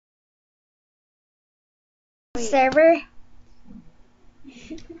server.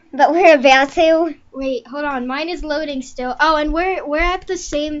 But we're about to. Wait, hold on. Mine is loading still. Oh, and we're at the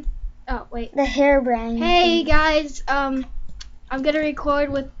same. Oh, wait. The Herobrine. Hey guys, I'm gonna record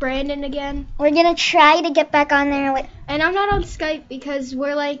with Brandon again. We're gonna try to get back on there with. And I'm not on Skype because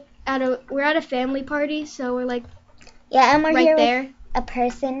we're like at a family party, so we're like. Yeah, and we're right here there. with a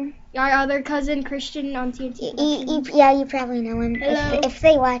person. Our other cousin Christian on TNT. Yeah, you probably know him. Hello. If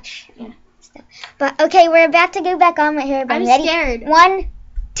they watch. Yeah. Stuff. But okay, we're about to go back on with Herobrine. I'm Ready? scared. 1,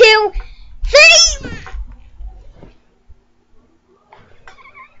 2, 3.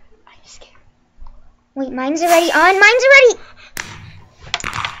 I'm scared. Wait, mine's already on. Mine's already.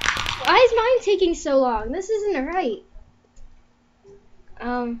 Why is mine taking so long? This isn't right.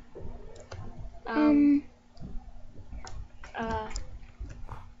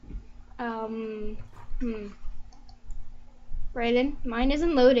 Brayden, mine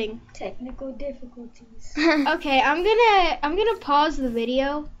isn't loading. Technical difficulties. Okay, I'm gonna pause the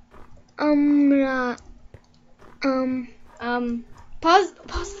video. Pause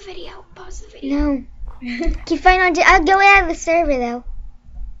the video. Pause the video. No. Keep fine on. I'll go out of the server though.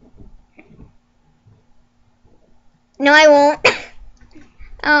 No, I won't.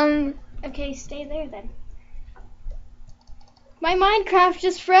 Okay, stay there then. My Minecraft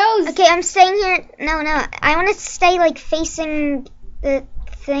just froze. Okay, I'm staying here. No. I want to stay like facing the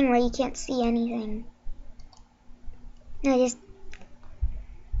thing where you can't see anything. No, just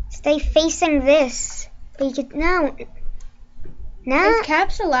stay facing this. But you could no. Is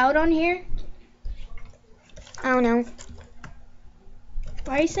caps allowed on here? Oh no.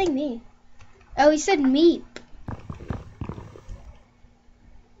 Why are you saying me? Oh, he said meep.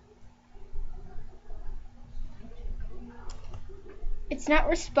 It's not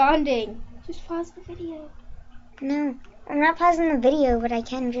responding. Just pause the video. No, I'm not pausing the video, but I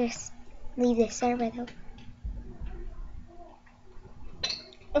can just leave the server though.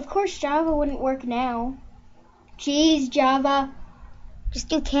 Of course Java wouldn't work now. Jeez, Java. Just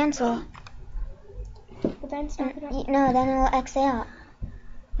do cancel. But then it's not gonna... No, then it'll X out.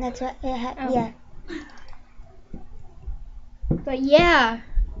 That's what it yeah. But yeah,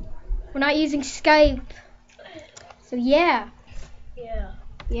 we're not using Skype. So yeah. Yeah.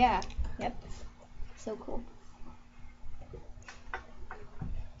 Yeah. Yep. So cool.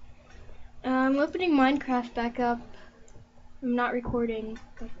 I'm opening Minecraft back up. I'm not recording,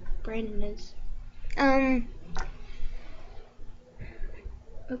 but Brandon is.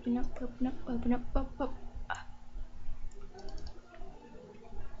 Open up.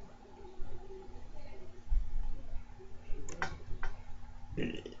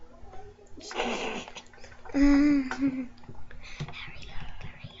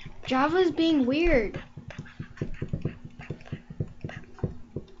 Java's being weird.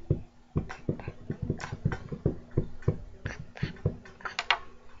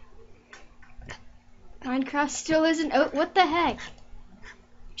 Minecraft still isn't. Oh, what the heck?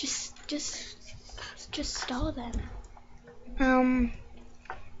 Just stall then. I'm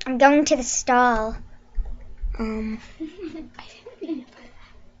going to the stall. I'll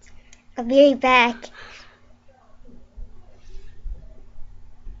be right back.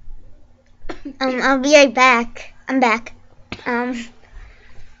 I'll be right back. I'm back. Should I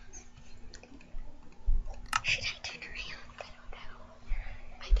turn around? I don't know.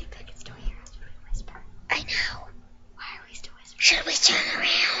 I think I can still hear us whisper. I know. Why are we still whispering? Should we turn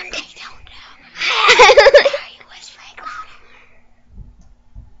around? I don't know. Why are you whispering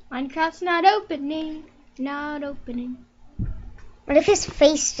louder? Minecraft's not opening. Not opening. What if his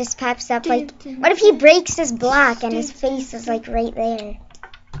face just pops up like? What if he breaks his block and his face is like right there?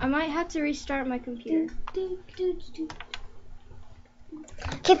 I might have to restart my computer.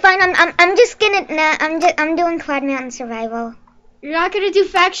 Okay, fine. I'm just gonna. Nah, I'm doing Cloud Mountain Survival. You're not gonna do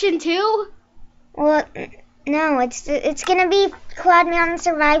Faction 2? Well, no. It's gonna be Cloud Mountain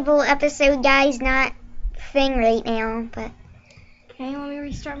Survival episode, guys. Not thing right now, but. Okay, let me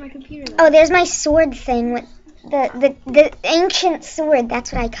restart my computer then. Oh, there's my sword thing with the ancient sword.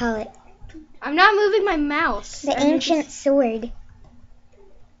 That's what I call it. I'm not moving my mouse. The ancient sword.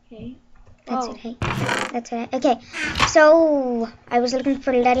 Okay. That's okay. That's right. Okay. So I was looking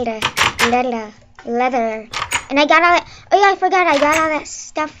for leather, and I got all that. Oh yeah, I forgot. I got all that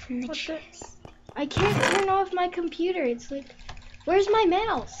stuff from the chest. I can't turn off my computer. It's like, where's my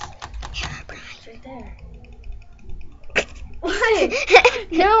mouse? It's right there. What?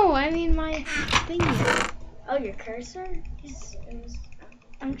 No, I mean my thingy. Oh, your cursor?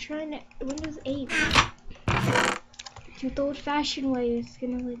 I'm trying to Windows 8. With the old-fashioned way, it's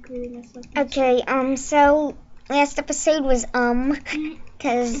gonna like really mess up. Okay. So last episode was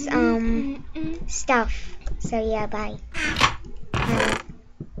cause stuff. So yeah, bye.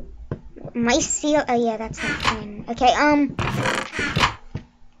 My seal. Oh yeah, that's not fun. Okay.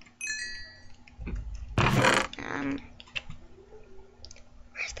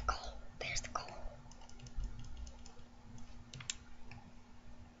 Where's the coal? There's the coal.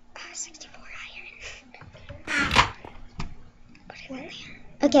 64 iron. Put it in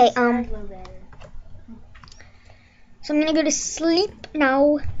there. Okay. So I'm gonna go to sleep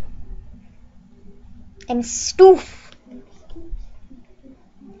now. And stoof.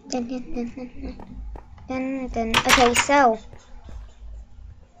 Dun, dun, dun, dun, dun, dun. Okay, so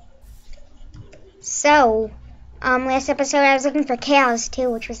last episode I was looking for cows too,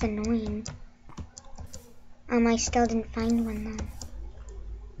 which was annoying. I still didn't find one though.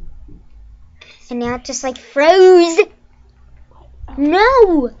 And now it just like froze.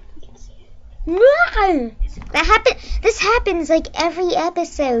 No! No! This happens like every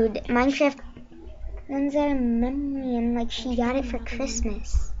episode. Minecraft runs out of memory and like she got it for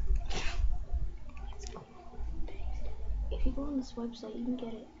Christmas. If you go on this website, you can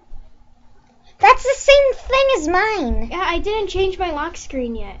get it. That's the same thing as mine. Yeah, I didn't change my lock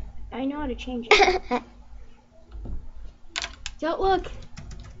screen yet. I know how to change it. Don't look.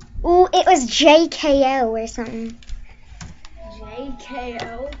 Ooh, it was JKO or something.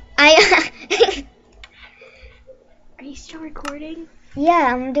 JKO? Are you still recording?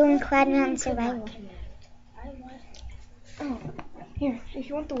 Yeah, I'm doing Cloud Mountain Survival. Oh, here. If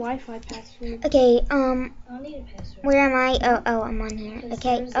you want the Wi-Fi password. Okay, I'll need a password. where am I? Oh, I'm on here.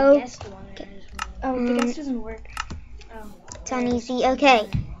 Okay, There's a guest one and I just Oh, the guest doesn't work. it's on easy. Okay.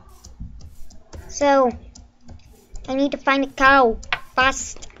 So, I need to find a cow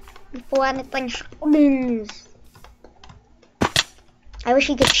fast before anything happens. I wish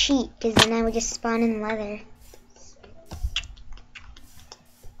you could cheat, because then I would just spawn in leather.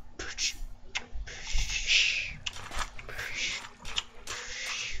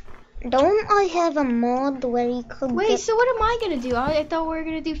 Don't I have a mod where you could Wait, get... so what am I gonna do? I thought we were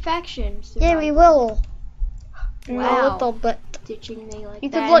gonna do factions. Yeah, we will. Wow. A little bit. Ditching me like You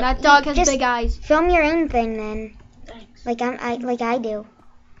that. could look- And that dog you has just- big eyes. Film your own thing then, Thanks. like I do.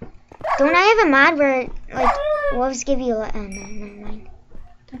 Don't I have a mod where like wolves give you? Oh no, never mind.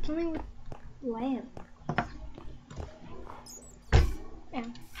 That's only with lamb. Yeah.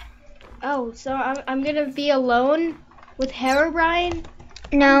 Oh, so I'm gonna be alone with Herobrine?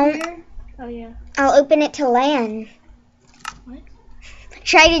 No, Oh yeah. I'll open it to LAN. What?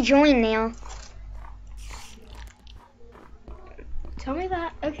 Try to join now. Tell me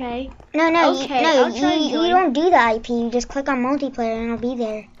that. Okay. No, Okay, I'll try and you join. don't do the IP. You just click on multiplayer and it'll be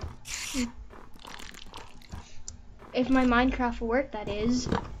there. If my Minecraft will work, that is.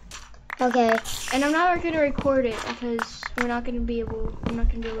 Okay. And I'm not gonna record it because I'm not gonna be able to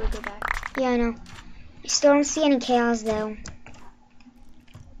go back. Yeah, I know. I still don't see any cows though.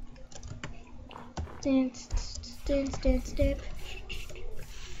 Dance, dance, dance, dance.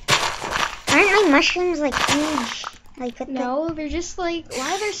 Aren't my mushrooms like huge? Like with No, they're just like,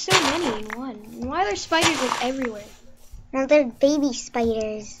 why are there so many in one? And why are there spiders like everywhere? Well, they're baby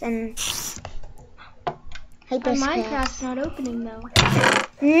spiders and My hyper Minecraft's not opening though.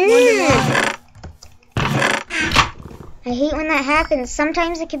 I hate when that happens.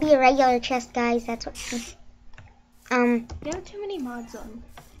 Sometimes it could be a regular chest, guys. That's what. You have too many mods on.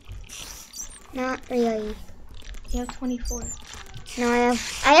 Not really. You have 24. No,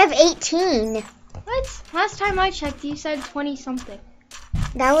 I have 18. What? Last time I checked, you said 20 something.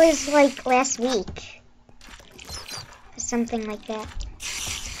 That was like last week. Something like that.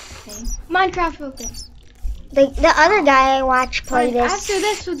 Okay. Minecraft open. The other guy I watch play Fine, this. after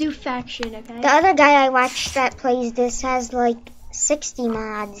this, we'll do faction, okay? The other guy I watch that plays this has like 60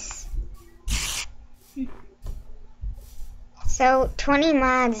 mods. So 20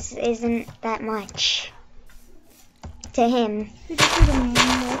 mods isn't that much to him. We just do the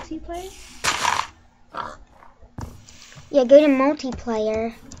multiplayer? Yeah, go to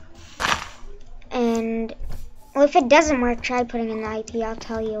multiplayer. And well, if it doesn't work, try putting in the IP. I'll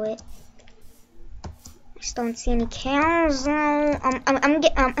tell you it. I just don't see any cows.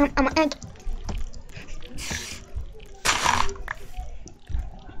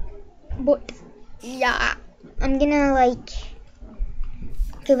 But yeah, I'm gonna like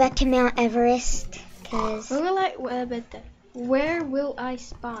go back to Mount Everest because Where will I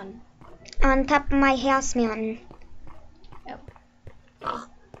spawn? on top of my house mountain.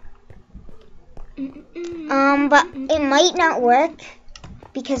 But it might not work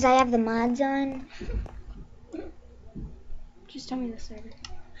because I have the mods on. Just tell me the server.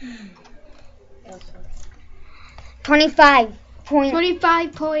 25 point.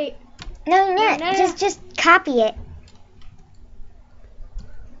 25 point. No, you're not. No. Just copy it.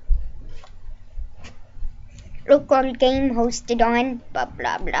 Local game hosted on blah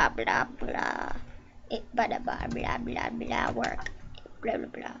blah blah blah blah. It blah blah blah blah blah work. Blah blah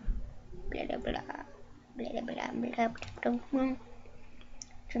blah blah blah blah blah blah blah blah.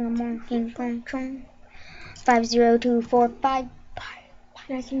 50245.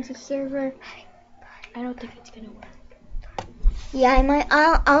 Connecting to server. I don't think it's gonna work. Yeah, I might.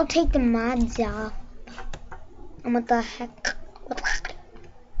 I'll take the mods off. And what the heck?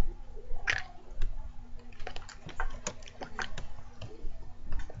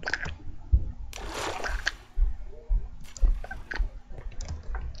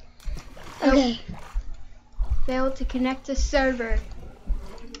 Okay. Failed to connect to server.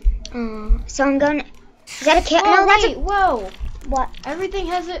 So I'm going. Is that a cat? Oh, No, that's wait, whoa. What? Everything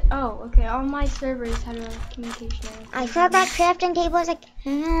has it. Oh, okay. All my servers had a communication error. I thought that crafting table was like,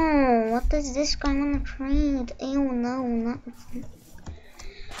 ew, what does this guy want to trade? Ew, no, not.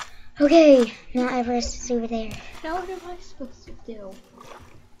 Okay, now Everest is over there. Now what am I supposed to do?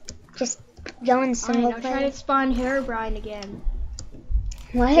 Just go in single Alright, I'll try player. to spawn Herobrine again.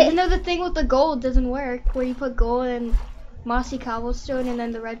 Even What? though the thing with the gold doesn't work, where you put gold and mossy cobblestone and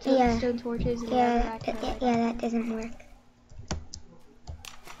then the redstone torches and Yeah, whatever. yeah, that doesn't work.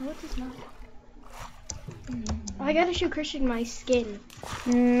 No, it does not. Oh, I gotta show Christian my skin.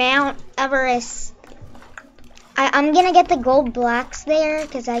 Mount Everest. I'm gonna get the gold blocks there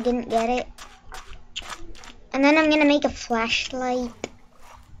because I didn't get it. And then I'm gonna make a flashlight.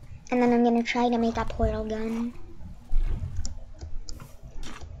 And then I'm gonna try to make a portal gun.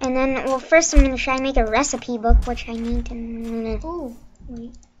 And then, well, first I'm gonna try and make a recipe book, which I need to. Oh,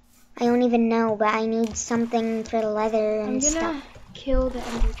 wait. I don't even know, but I need something for leather I'm and gonna stuff. kill the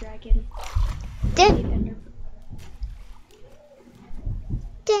Ender Dragon. Did, Ender.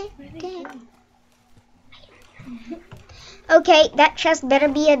 did, What are they did. doing? Okay, that chest better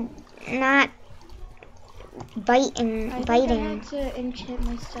be not biting. I think I had to enchant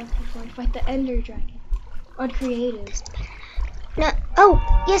my stuff before I fight the Ender Dragon. On creative. No.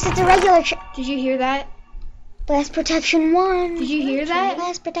 Oh, yes, it's a regular chest. Did you hear that? Blast protection 1. Did you hear that?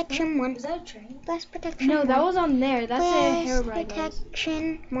 Blast protection 1. Is that a train? Blast protection. No, that 1. was on there. That's a Blast Herobrine noise.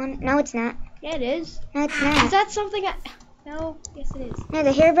 protection 1. No, it's not. Yeah, it is. No, it's Is not. that something I... No, yes it is. No,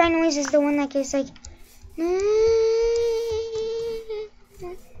 the Herobrine noise is the one that goes like.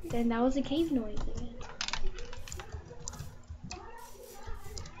 Then that was a cave noise.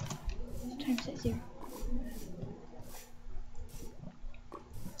 Time set 0.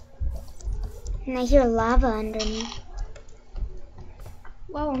 And I hear lava under me.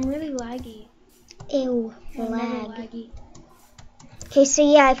 Wow, I'm really laggy. Ew, I'm never lag. laggy. Okay, so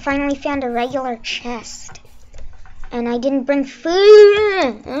yeah, I finally found a regular chest. And I didn't bring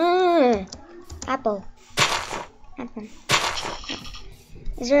food. Apple. Apple.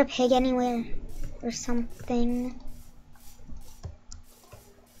 Is there a pig anywhere? Or something?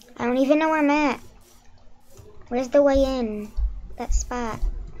 I don't even know where I'm at. Where's the way in? That spot.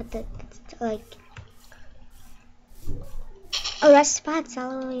 With the, like... Oh, that spot's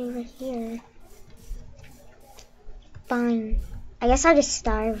all the way over here. Fine. I guess I'll just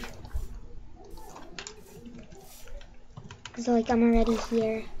starve. Cause like I'm already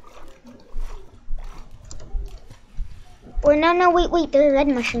here. Or no, wait, there are red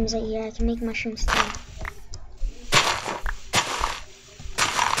mushrooms right here. I can make mushroom stuff.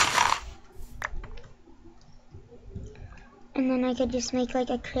 And then I could just make like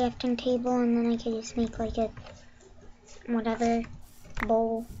a crafting table, and then I could just make like a whatever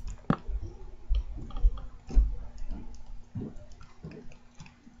bowl.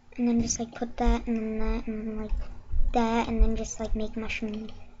 And then just like put that and then that and then like that and then just like make mushroom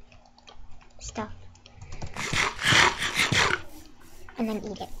stuff. And then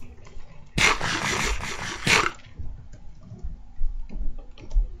eat it.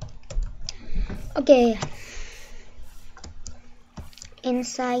 Okay.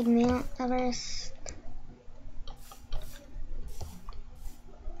 Inside Mount Everest.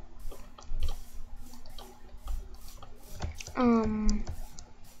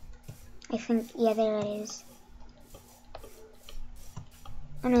 I think, yeah, there it is.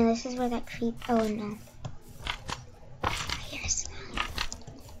 Oh no, this is where that creep, oh no. I hear a slime.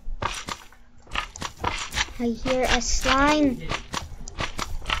 I hear a slime.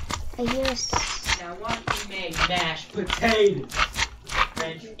 I hear a Now why don't we make mashed potatoes?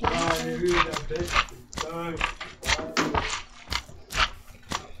 French fries, the best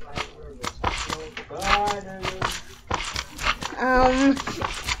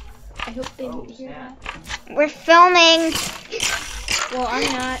I hope they didn't hear that. We're filming. Well,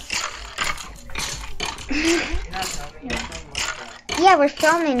 I'm not. You're not filming, you're playing Minecraft. Yeah, we're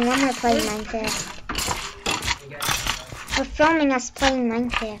filming when we're playing Minecraft. You guys We're filming us playing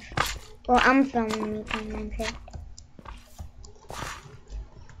Minecraft. Well, I'm filming me playing Minecraft.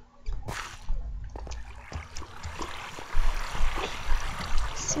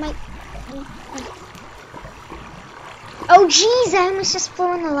 Smite. Oh jeez, I almost just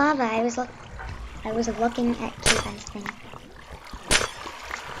flew in the lava. I was looking at Kevin's thing.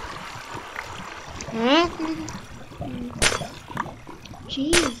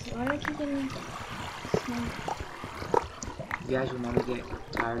 Jeez, why do I keep getting sniped? You guys will never get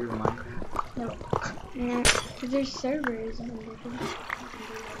tired of Minecraft. No. Because there's servers and everything.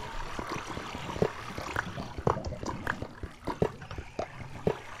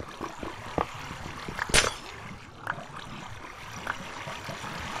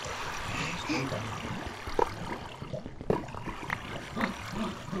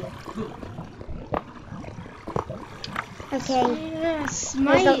 Okay. Yeah,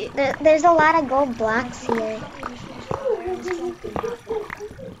 smite. There's a lot of gold blocks here.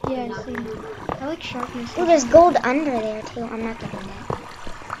 Yeah, same. I like sharpness. Ooh, there's gold under there too. I'm not getting that.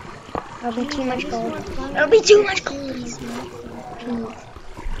 There'll be too much gold. There'll be too much gold. Please.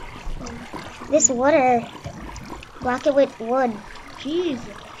 This water. Block it with wood. Jeez.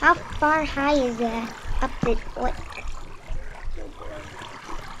 How far high is that? Up the what?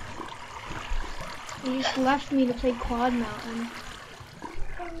 You just left me to play Quad Mountain.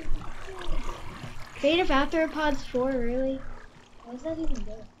 Beta Arthropods 4, really? What does that even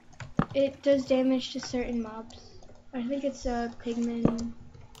do? It does damage to certain mobs. I think it's pigmen.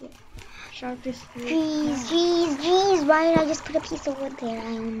 Yeah. Sharpness 3. Jeez. Why did I just put a piece of wood there? I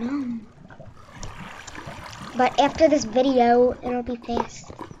don't know. But after this video, it'll be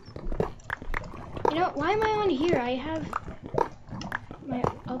fast. You know, why am I on here? I have my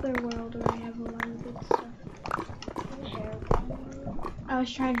other world where I have a lot of good stuff. I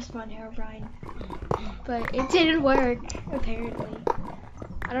was trying to spawn Herobrine, but it didn't work, apparently.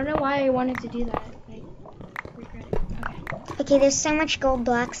 I don't know why I wanted to do that. I regret it. Okay. Okay, there's so much gold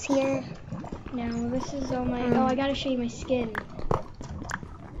blocks here. Now, this is all my... Oh, I gotta show you my skin.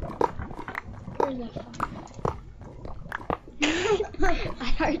 Where's that from? I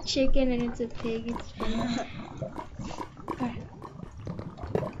heart chicken and it's a pig. It's funny. Okay.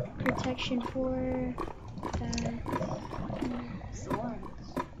 Protection 4. That.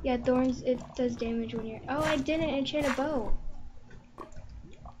 Thorns. Yeah, thorns, it does damage when you're... Oh, I didn't enchant a bow.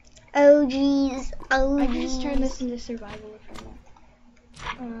 Oh jeez. Oh I can just jeez. turn this into survival if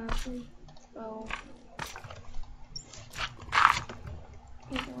I want. Bow.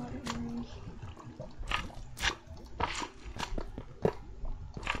 There's a lot of arrows.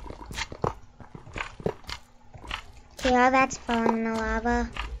 Okay, all that's falling in the lava.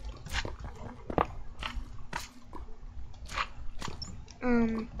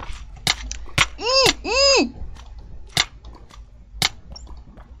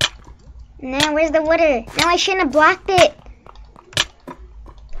 No, where's the water? No, I shouldn't have blocked it.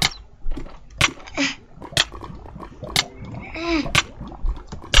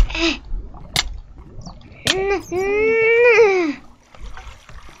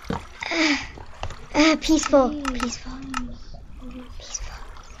 Peaceful.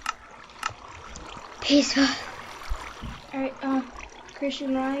 Alright,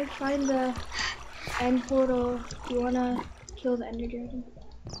 Christian, when I find the end portal, do you wanna kill the Ender Dragon?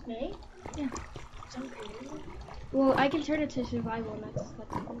 Me? Yeah. Some crazy. Well, I can turn it to survival, and that's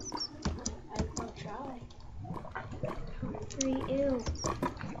cool. I'll try. 3, ew.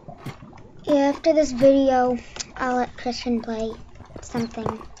 Yeah, after this video, I'll let Christian play something.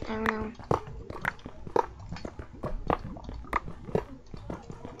 I don't know.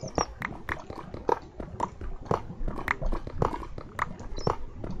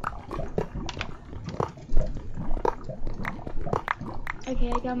 Okay,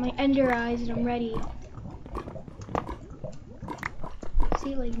 I got my Ender eyes and I'm ready.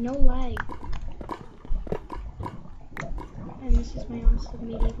 See, like, no lag. And this is my awesome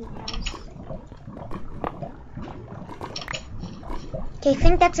medieval house. Okay, I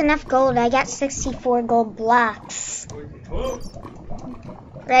think that's enough gold. I got 64 gold blocks.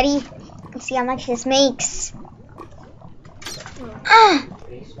 Ready? Let's see how much this makes. Ah!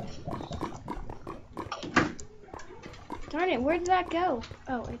 Darn it, where did that go?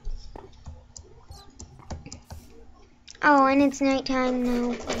 Oh, it's... Oh, and it's nighttime now.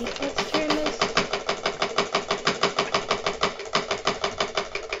 Wait, let's turn this...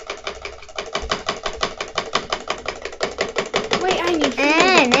 Wait, I need food.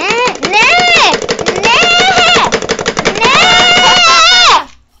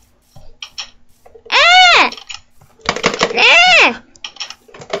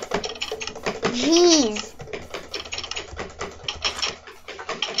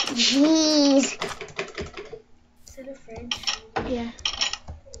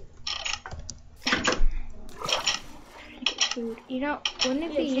 food. You know, wouldn't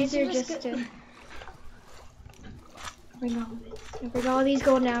it be Yeah, easier can't you just just to bring all this? Bring all these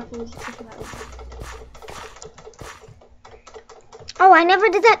golden apples. Oh, I never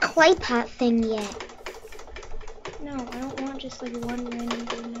did that clay pot thing yet. No, I don't want just like one random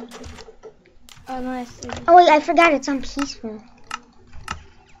golden apple. Unless. Oh wait, I forgot it's on peaceful.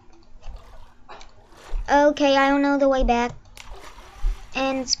 Okay, I don't know the way back.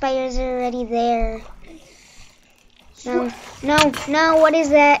 And spiders are already there. No, no, no, what is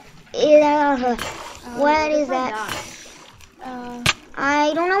that? What is that?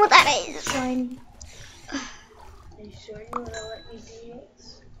 I don't know what that is. Fine. Are you sure you want to let me do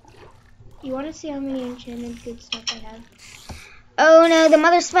this? You want to see how many enchanted good stuff I have? Oh no, the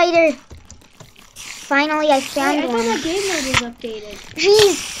mother spider. Finally, I found Wait, I thought one. my game mode was updated.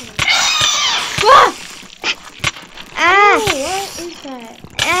 Jeez. Ah! Ah! Oh, what is that?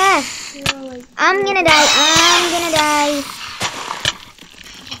 Ah! You're like, I'm gonna die. I'm gonna die.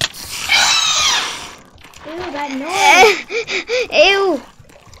 ew, that noise. Ew.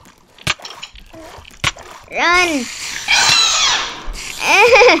 Run.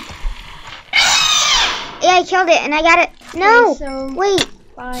 Yeah, I killed it and I got it. No. Okay, so, Wait.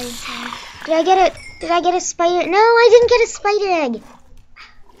 bye. Did I get it? Did I get a spider? No, I didn't get a spider egg.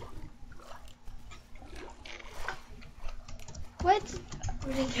 What?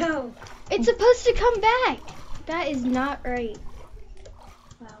 Where'd it go? It's supposed to come back. That is not right.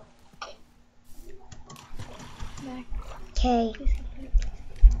 Wow. Back. Okay. I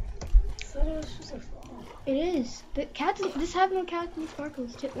thought it was supposed to fall. It is. The cats. This happened with Cats and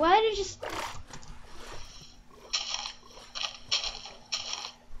Sparkles too. Why did it just?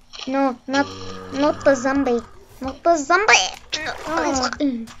 No, not the zombie. Not the zombie.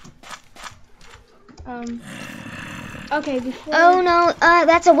 No. Okay, before. Oh no,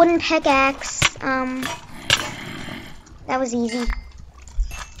 that's a wooden pickaxe. That was easy.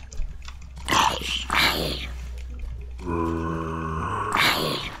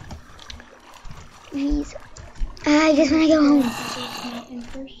 Jeez. I just want to go home.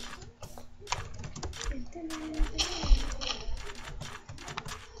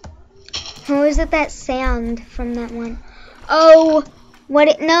 Or was it that sound from that one? Oh, what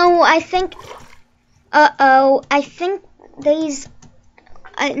it, no, I think, I think these,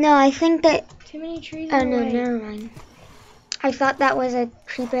 no, I think that, Too many trees. oh in the no, way. never mind. I thought that was a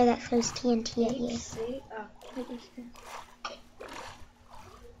creeper that throws TNT at you. See? Oh.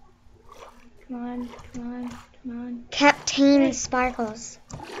 Come on, come on, come on. Captain Sparkles.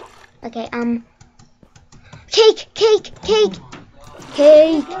 Okay, cake, cake, cake,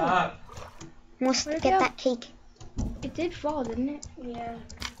 cake. Ah, Must Where'd it get go? that cake. It did fall, didn't it? Yeah.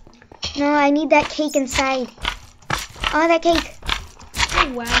 No, I need that cake inside. Oh, that cake.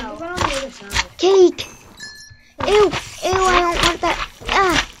 Oh wow. What on the other side? Cake. Ew, ew, I don't want that.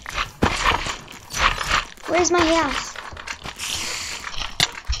 Ah. Where's my house?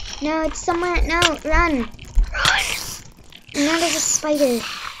 No, it's somewhere. No, run. Run. And now there's a spider.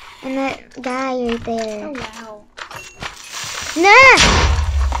 And that guy right there. Oh wow. Nah!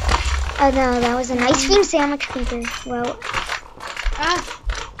 Oh no, that was an ice cream sandwich creeper. Well, Ah.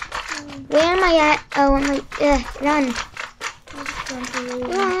 where am I at? Oh, I'm like, run. I'll just run through really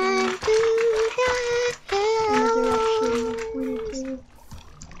Run to the hills.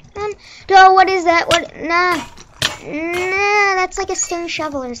 Run. Oh, what is that? What? Nah. Nah, that's like a stone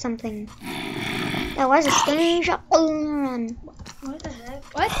shovel or something. That was a stone shovel. Run. What the heck?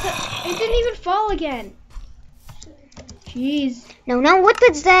 What? The? It didn't even fall again. Jeez. No, what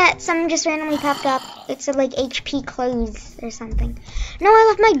is that? Something just randomly popped up. It said like HP closed or something. No, I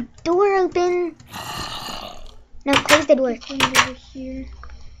left my door open. No, close the door. One over here.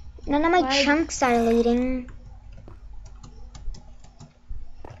 None of my Why? chunks are loading.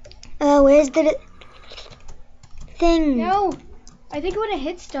 Oh, where's the thing? No. I think when it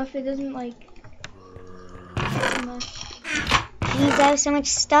hits stuff, it doesn't like. Jeez, I have so much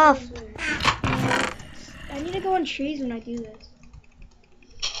stuff. I need to go on trees when I do this.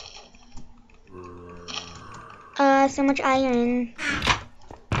 So much iron.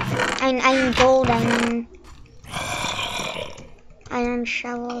 Iron gold, iron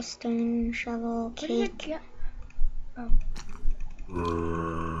shovel, stone shovel, What did it cake. get? Oh.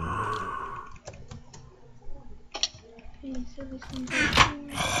 Okay, so this one's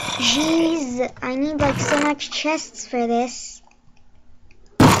right here. Jeez, I need like so much chests for this.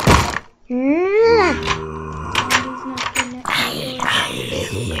 Zombie's not good at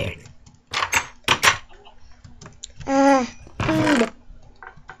Food. Food.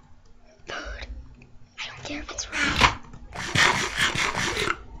 I don't care if it's raw.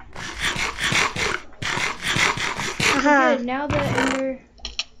 Haha. Good. Now the ender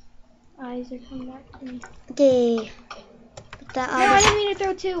eyes are coming back to me. Okay. Put that No, I eyes. didn't mean to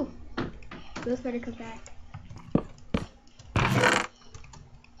throw two. Those better come back.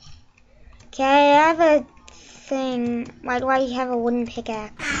 Okay, I have a thing. Why do I have a wooden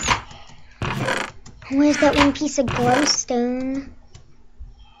pickaxe? Where's that one piece of glowstone?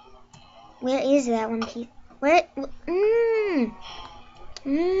 Where is that one piece? Where?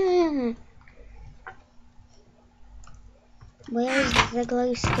 Where's the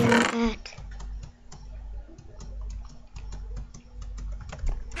glowstone at?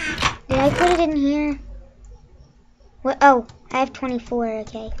 Did I put it in here? What? Oh, I have 24.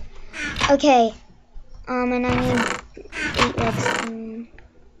 Okay. Okay. And I need 8 redstone.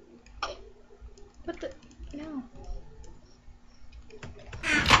 What the? No.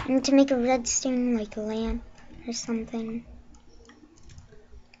 I need to make a redstone like lamp or something.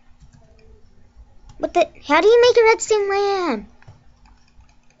 What the? How do you make a redstone lamp?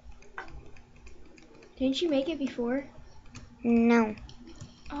 Didn't you make it before? No.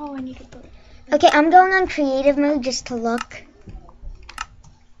 Oh, I need to put. Okay, I'm going on creative mode just to look.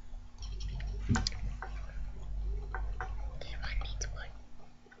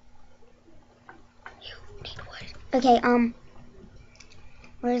 Okay,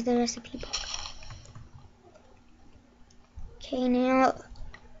 where's the recipe book? Okay, now,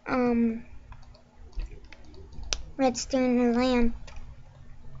 redstone lamp.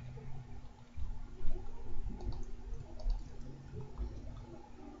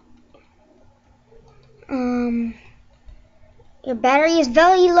 Your battery is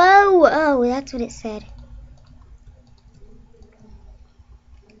very low. Oh, that's what it said.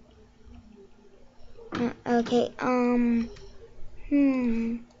 Okay,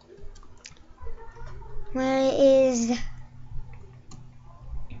 where is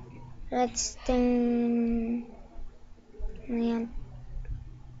redstone lamp?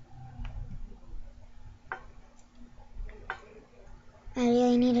 I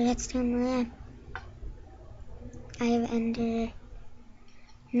really need a redstone lamp. I have ender.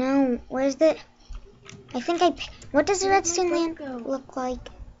 No, where's the? I think what does a redstone lamp look like?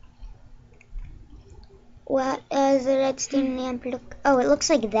 What does a redstone lamp look? Oh, it looks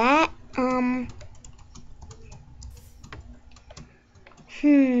like that.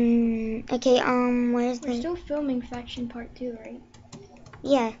 Okay, where's We're the? still filming faction part 2, right?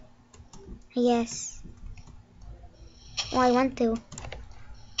 Yeah. Yes. Well, I want to.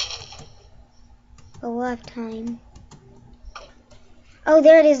 But we'll have time. Oh,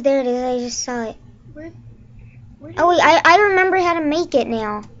 there it is. There it is. I just saw it. Where Oh wait, I remember how to make it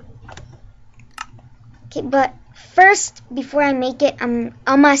now. Okay, but first, before I make it,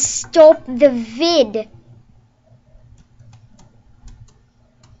 I'ma stop the vid.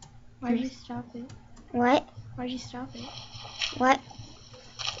 Why'd you stop it? What? Why'd you stop it? What?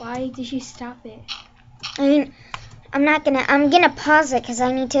 Why did you stop it? I mean, I'm gonna pause it because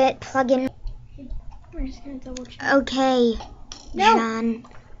I need to plug in. We're just gonna double check. Okay. No.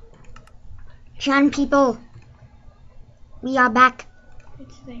 John people. We are back.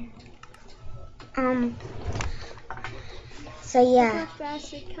 It's there. So Look yeah. how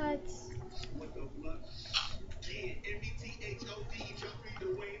fast it cuts.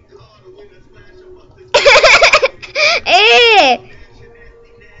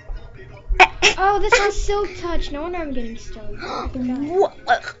 Oh, this has silk touch. No wonder I'm getting stoned. I forgot.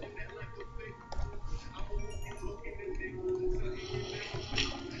 What?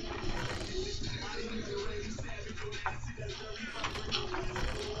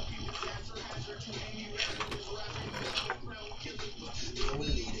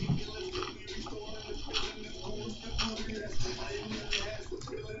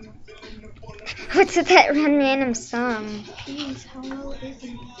 What's with that random song? Jeez, how low is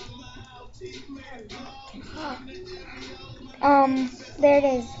it? There it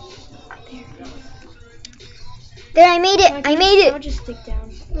is. There, I made it. I made I'll it. just stick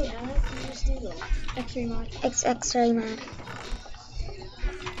down. Wait, how did you just do that? X-ray mod. It's X-ray mod.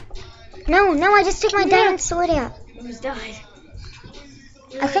 No, I just took my diamond sword out. I just died.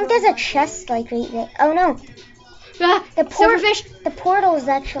 I think there's a chest like right there. Oh no, Ah, the silverfish. The portal is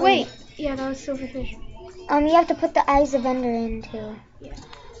actually. Wait, yeah, that was silverfish. You have to put the eyes of Ender in too.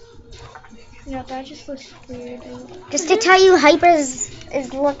 Yeah, that just looks weird. Just to tell you, Hyper is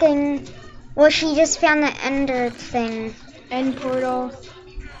looking. Well, she just found the Ender thing. End portal.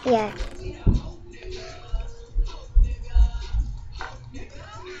 Yeah.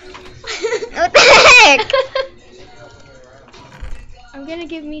 What the heck? I'm gonna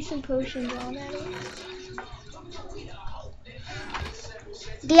give me some potions while I'm at it.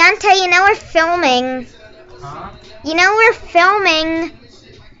 Deontay, you know we're filming. Huh? You know we're filming,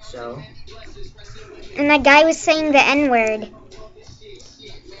 So? and that guy was saying the N-word.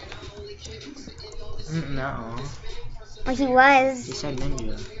 No. Well, he He was. said ninja.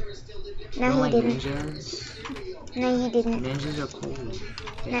 No, You don't he like didn't. ninjas? No, he didn't. Ninjas are cool.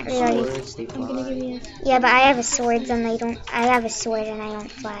 They Not have really. swords, they I'm gonna give fly. you this. Yeah, but I have a sword and they don't. I have a sword and I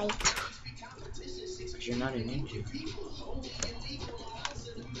don't fly. Because you're not a ninja.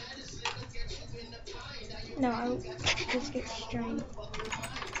 No, I'll just get strong.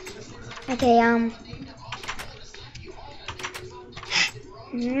 Okay,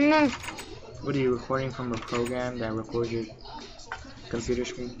 What are you recording from a program that records your computer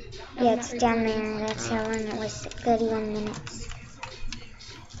screen? yeah, it's down there. That's how long it was. 31 minutes.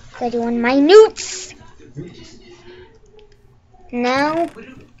 31 minutes! Now,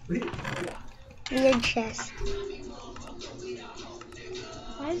 weird chest.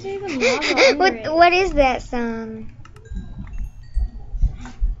 Why is there even lava under it? What is that song?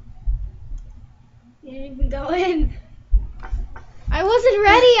 You didn't even go in. I wasn't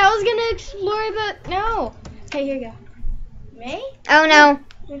ready. I was gonna explore the. No. Okay, here you go. Me? Oh no.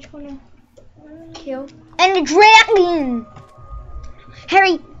 Which one? Kill. And the dragon!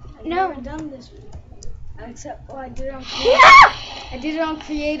 Hurry! No. I've never done this before. Except, I did it on Yeah! I did it on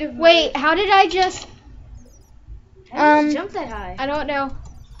creative. Wait, how did I just? How did you jump that high? I don't know.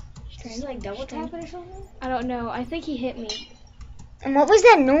 Did you like double tap it or something? I don't know. I think he hit me. And what was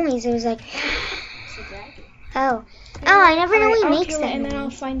that noise? It was like, It's a dragon. oh. Oh, I never know he I'll makes kill that it and then I'll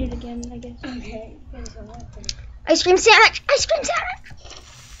noise. find it again, I guess. Okay. Here's a weapon. Ice cream sandwich! Ice cream sandwich!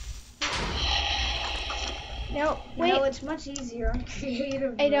 No, wait. No, it's much easier on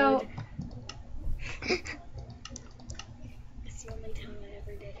creative. I know. mode. It's the only time I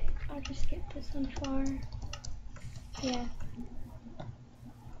ever did it. I'll just get this one far. Yeah.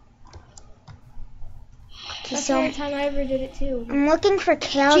 That's the So, only time I ever did it too. I'm looking for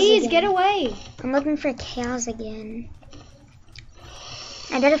cows Jeez, again. get away! I'm looking for cows again.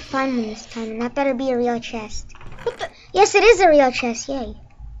 I better find one this time, and that better be a real chest. What the? Yes, it is a real chest, yay.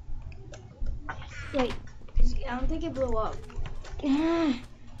 Wait. I don't think it blew up.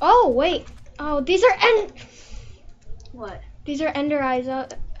 Oh, wait. Oh, these are What? These are ender eyes.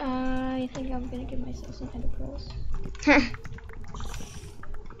 I think I'm gonna give myself some ender pearls.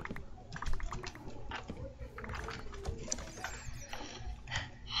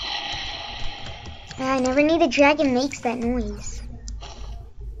 I never knew the dragon makes that noise.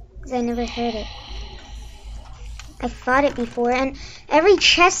 Because I never heard it. I fought it before, and every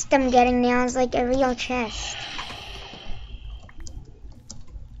chest I'm getting now is like a real chest.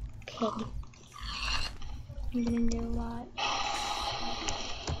 Pig. I'm gonna do a lot.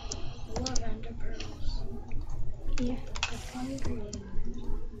 I love ender pearls. Yeah. They're fun green.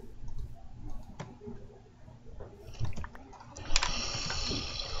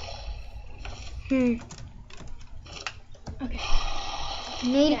 Okay.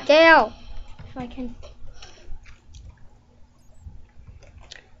 Need to go. If I can.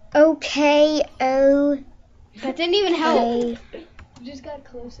 Okay, oh. That didn't even help. Okay. You just got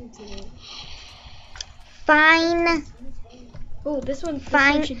closer to it. Fine. Oh, this one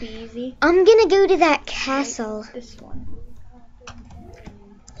Fine. should be easy. I'm gonna go to that castle. This one.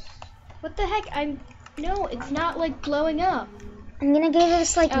 What the heck? No, it's not like blowing up. I'm gonna go to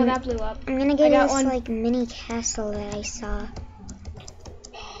this like Oh, that blew up. I'm gonna go I to got this one. like mini castle that I saw.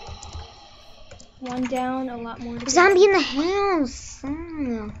 One down, a lot more to go. Zombie in the house.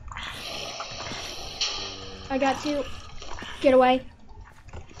 Oh. I got two. Get away.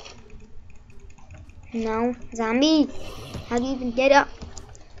 No, zombie. How do you even get up?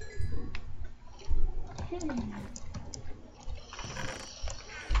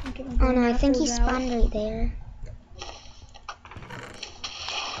 Oh no, I think he spawned right there.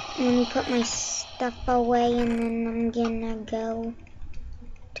 Let me put my stuff away and then I'm gonna go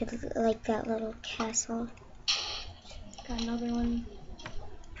to like that little castle. Got another one.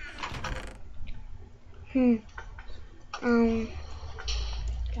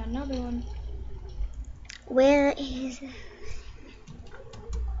 Got another one. Where is it?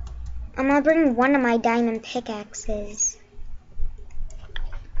 I'm gonna bring one of my diamond pickaxes.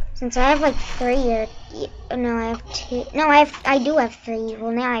 Since I have like 3 or no, I have 2. No, I do have 3.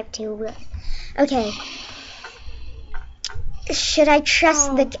 Well, now I have 2. Okay. Should I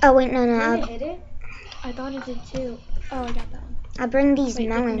trust the? Oh wait, no. Did it I'll, hit it? I thought it did too. Oh, I got that one. I'll bring these Wait,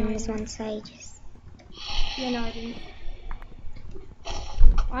 no, melons no. once I just. Yeah, no, I didn't.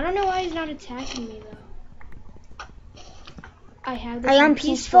 I don't know why he's not attacking me though. I have this Are you on on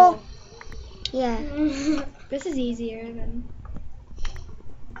peaceful? Yeah. This is easier than.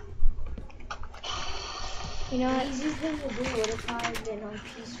 You know The what? easiest thing to do would have probably been on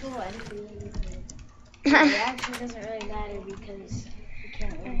peaceful and creative mode. It actually doesn't really matter because you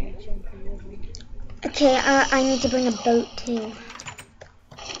can't really reach in creative. Okay, I need to bring a boat too.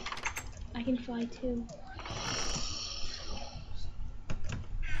 I can fly too.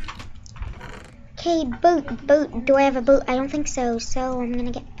 Okay, boat. Do I have a boat? I don't think so. So I'm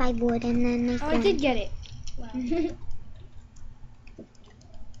gonna get 5 wood and then make Oh, I one. did get it. Wow. I'm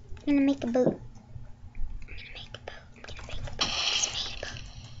gonna make a boat.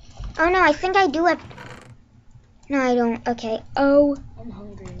 Oh no, I think I do have. No, I don't. Okay. Oh. I'm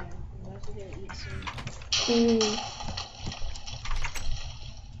hungry now. I'm about to go eat some. Ooh.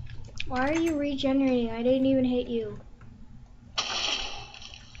 Why are you regenerating? I didn't even hit you.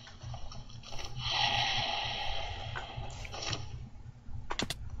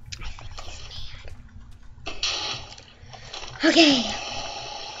 Okay.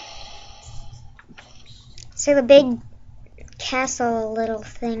 So the big castle little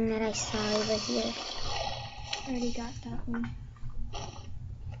thing that I saw over here. I already got that one.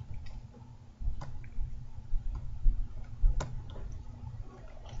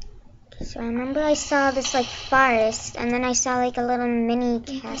 So I remember I saw this like forest, and then I saw like a little mini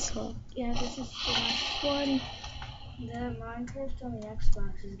castle. Yeah, this is the last one. The Minecraft on the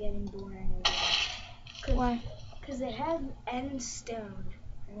Xbox is getting boring again. Why? Because they have end stone,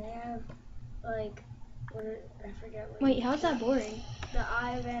 and they have, like, I forget what. Wait, how's that boring? The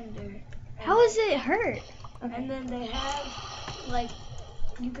Eye of Ender. How is it hurt? And then they have, like,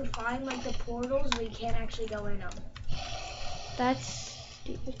 you can find, like, the portals, but you can't actually go in them. That's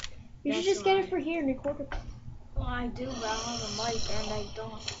stupid. You should That's just get why. it for here and record it. Well, I do, but I don't have a mic, and I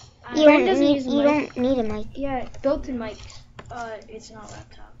don't. You Brian don't doesn't need. use a You mic. don't need a mic. Yeah, built-in mics. It's not a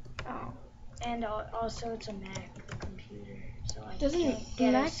laptop. Oh. And also, it's a Mac computer, so I Doesn't can't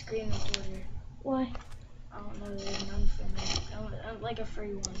get Mac- a screen recorder. Why? I don't know, there's none for me. Like a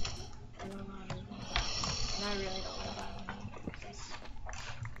free one. I don't know, there's one. And I really don't want to buy one. Because,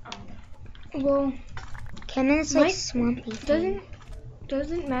 I don't know. Well, Kevin's like Mike swampy.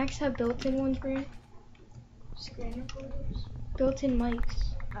 doesn't Max have built-in ones, Brian? Screen recorders? Built-in mics.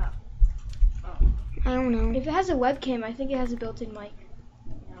 I don't know. If it has a webcam, I think it has a built-in mic.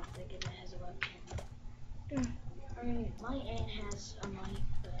 I don't think it has a webcam. Mm. I mean, my aunt has a mic,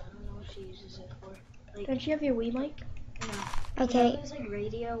 but I don't know what she uses it for. Like, Don't you have your Wii mic? no. Okay. You know those, like,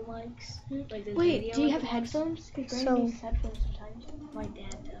 radio mics? Like those Wait, radio do you have mics? headphones? Because So- Brandon uses headphones sometimes. My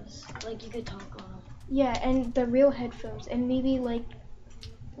dad does. Like, you could talk on them. Yeah, and the real headphones, and maybe like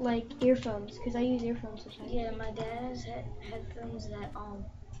earphones, because I use earphones sometimes. Yeah, my dad has headphones that,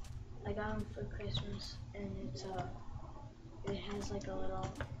 I got them for Christmas, and it's, it has, like, a little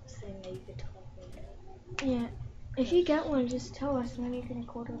thing that you could talk with. Yeah. If you get one, just tell us, and then you can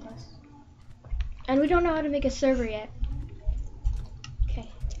record with us. And we don't know how to make a server yet. Okay,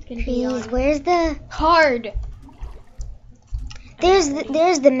 it's gonna be Please, on where's the? hard. There's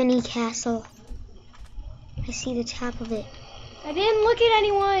the mini castle. I see the top of it. I didn't look at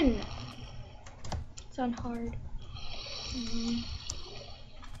anyone. It's on hard.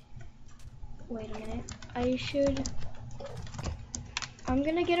 Wait a minute. I'm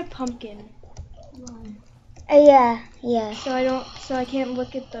gonna get a pumpkin. Yeah. So I can't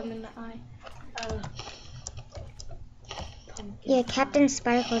look at them in the eye. Pumpkin. Yeah, Captain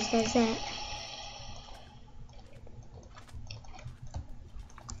Sparkles does that.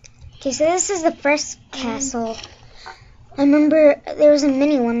 Okay, so this is the first castle. I remember there was a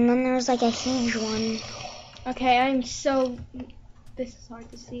mini one, and then there was like a huge one. Okay, this is hard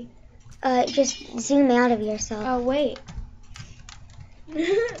to see. Just zoom out of yourself. Oh, wait.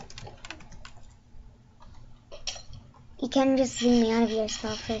 You can just zoom out of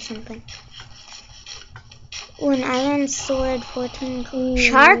yourself or something. Ooh, an iron sword, 14 Ooh.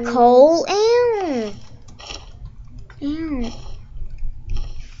 charcoal. Ew. Ew.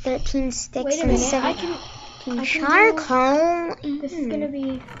 13 sticks Wait a and minute, 17 I can charcoal. This is gonna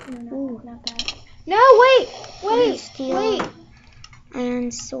be, no, Ooh. not that. No, wait, Steel. wait.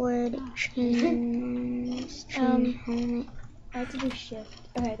 Iron sword, chains, chain helmet. I have to do shift.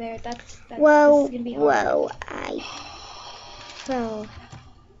 Okay, there, that's Whoa, this is gonna be hard. whoa, I fell.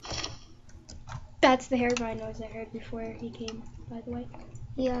 That's the Herobrine noise I heard before he came, by the way.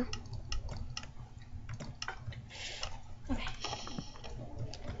 Yeah. Okay.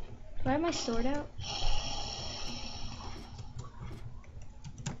 Do I have my sword out?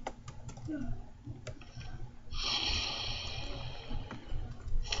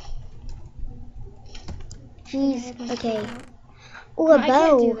 Jeez, okay. Ooh, No, a I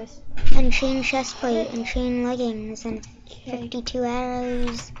can't do bow, this. and chain chestplate, and chain leggings, and Okay. 52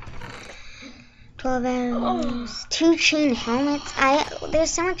 arrows, 12 arrows. 2 chain helmets. There's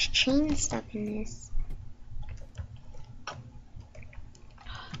so much chain stuff in this.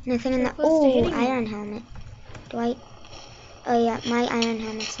 Nothing in the. Close to Oh, hitting me. iron helmet. Do I? Oh yeah, my iron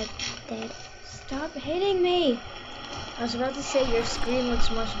helmet's like dead. Stop hitting me. I was about to say your screen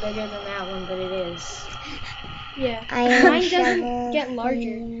looks much bigger than that one, but it is. Yeah. Iron Mine shovel, doesn't get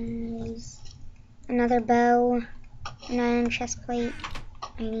larger. please. Another bow. An iron chest plate.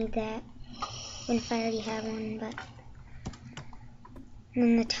 I need that. Even if I already have one, but. And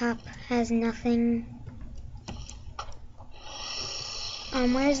then the top has nothing.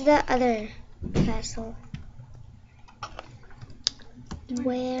 Where's the other castle?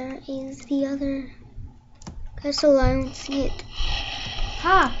 Where is the other castle? I don't see it.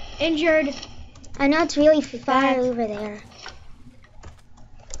 Ha! Injured. I know it's really far back. over there.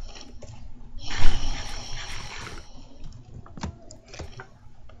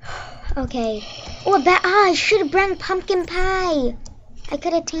 Okay. Oh, I should have brought pumpkin pie. I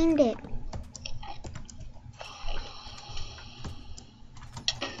could have tamed it.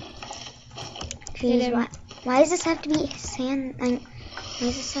 Hit Jeez, him. why does this have to be sand? Why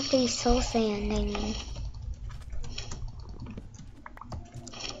does this have to be soul sand? I mean.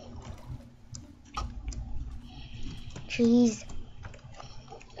 Jeez.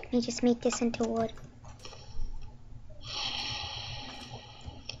 Let me just make this into wood.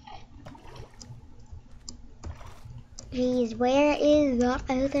 Jeez, where is the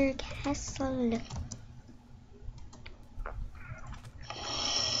other castle?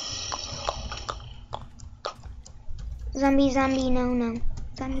 Zombie, no, no.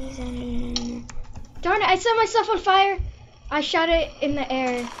 Zombie, no. Darn it! I set myself on fire. I shot it in the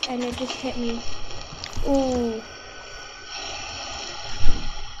air and it just hit me. Ooh.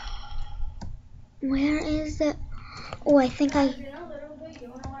 Where is the? Oh, I think I. In a little bit, you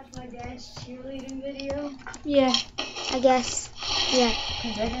want to watch my dad's cheerleading video? Yeah. I guess. Yeah.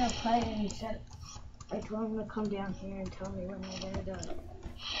 Because they're going to play it, and he said, I told him to come down here and tell me when they're done.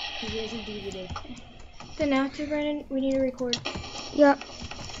 Because he has a DVD. Then now to Brennan, we need to record. Yup.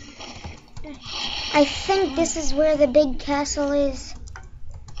 I think this is where the big castle is.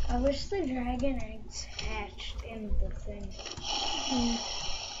 I wish the dragon eggs hatched in the thing.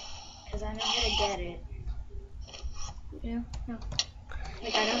 Because I know how to get it. Yeah. No.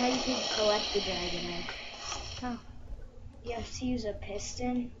 Like, I know how you can collect the dragon egg. How? You have to use a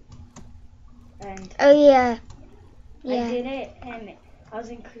piston. And Oh yeah. I Yeah. did it, and I was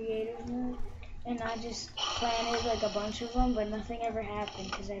in creative mode. And I just planted like a bunch of them, but nothing ever happened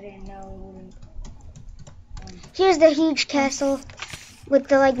because I didn't know it wouldn't. Here's the huge castle with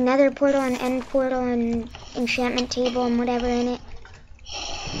the like nether portal and end portal and enchantment table and whatever in it.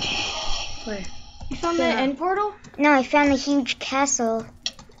 Where? You found the Yeah. end portal? No, I found the huge castle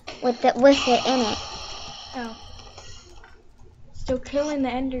with it in it. Oh. Still killing the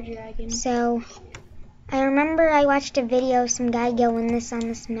ender dragon. So I remember I watched a video of some guy going this on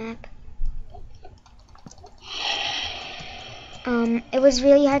this map. It was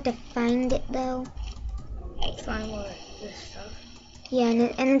really hard to find it though. Find what? This stuff? Yeah,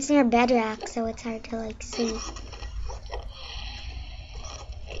 and it's near bedrock, so it's hard to like see.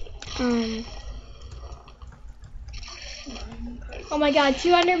 Oh my god, 2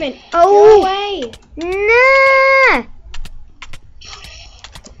 Endermen. Oh! Go away. Nah!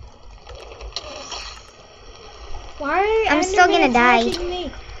 Why are I'm still Endermen gonna die. attacking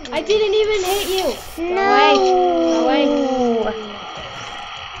me? I didn't even hit you. No! Go away.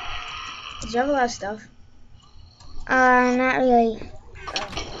 Did you have a lot of stuff? Not really.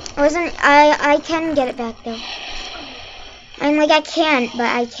 I can get it back though. I'm like, I can't, but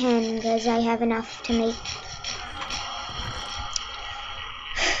I can because I have enough to make.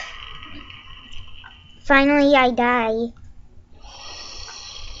 Finally, I die.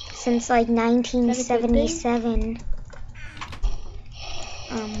 Since like 1977.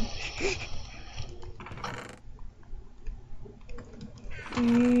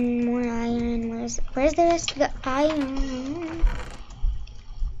 More iron. Where's the rest of the iron?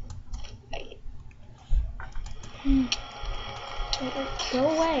 Go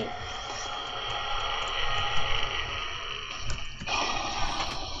away.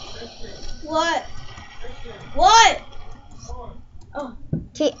 What? What?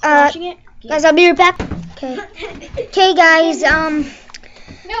 Okay, Watching it? guys, I'll be right back. Okay. Okay, guys,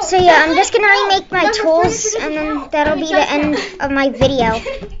 so yeah, I'm just gonna remake my tools, and then that'll be the end of my video.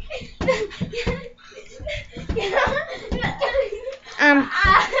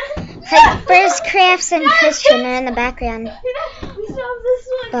 First Crafts and Christian are in the background,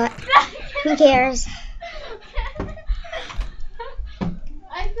 but who cares?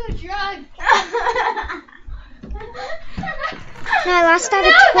 I feel drugged. No, I lost all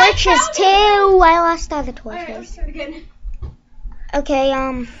the torches too. I lost all the torches. Okay,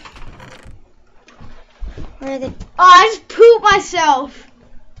 where are the... Oh, I just pooped myself.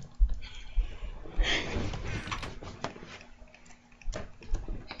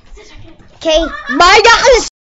 Okay, bye guys!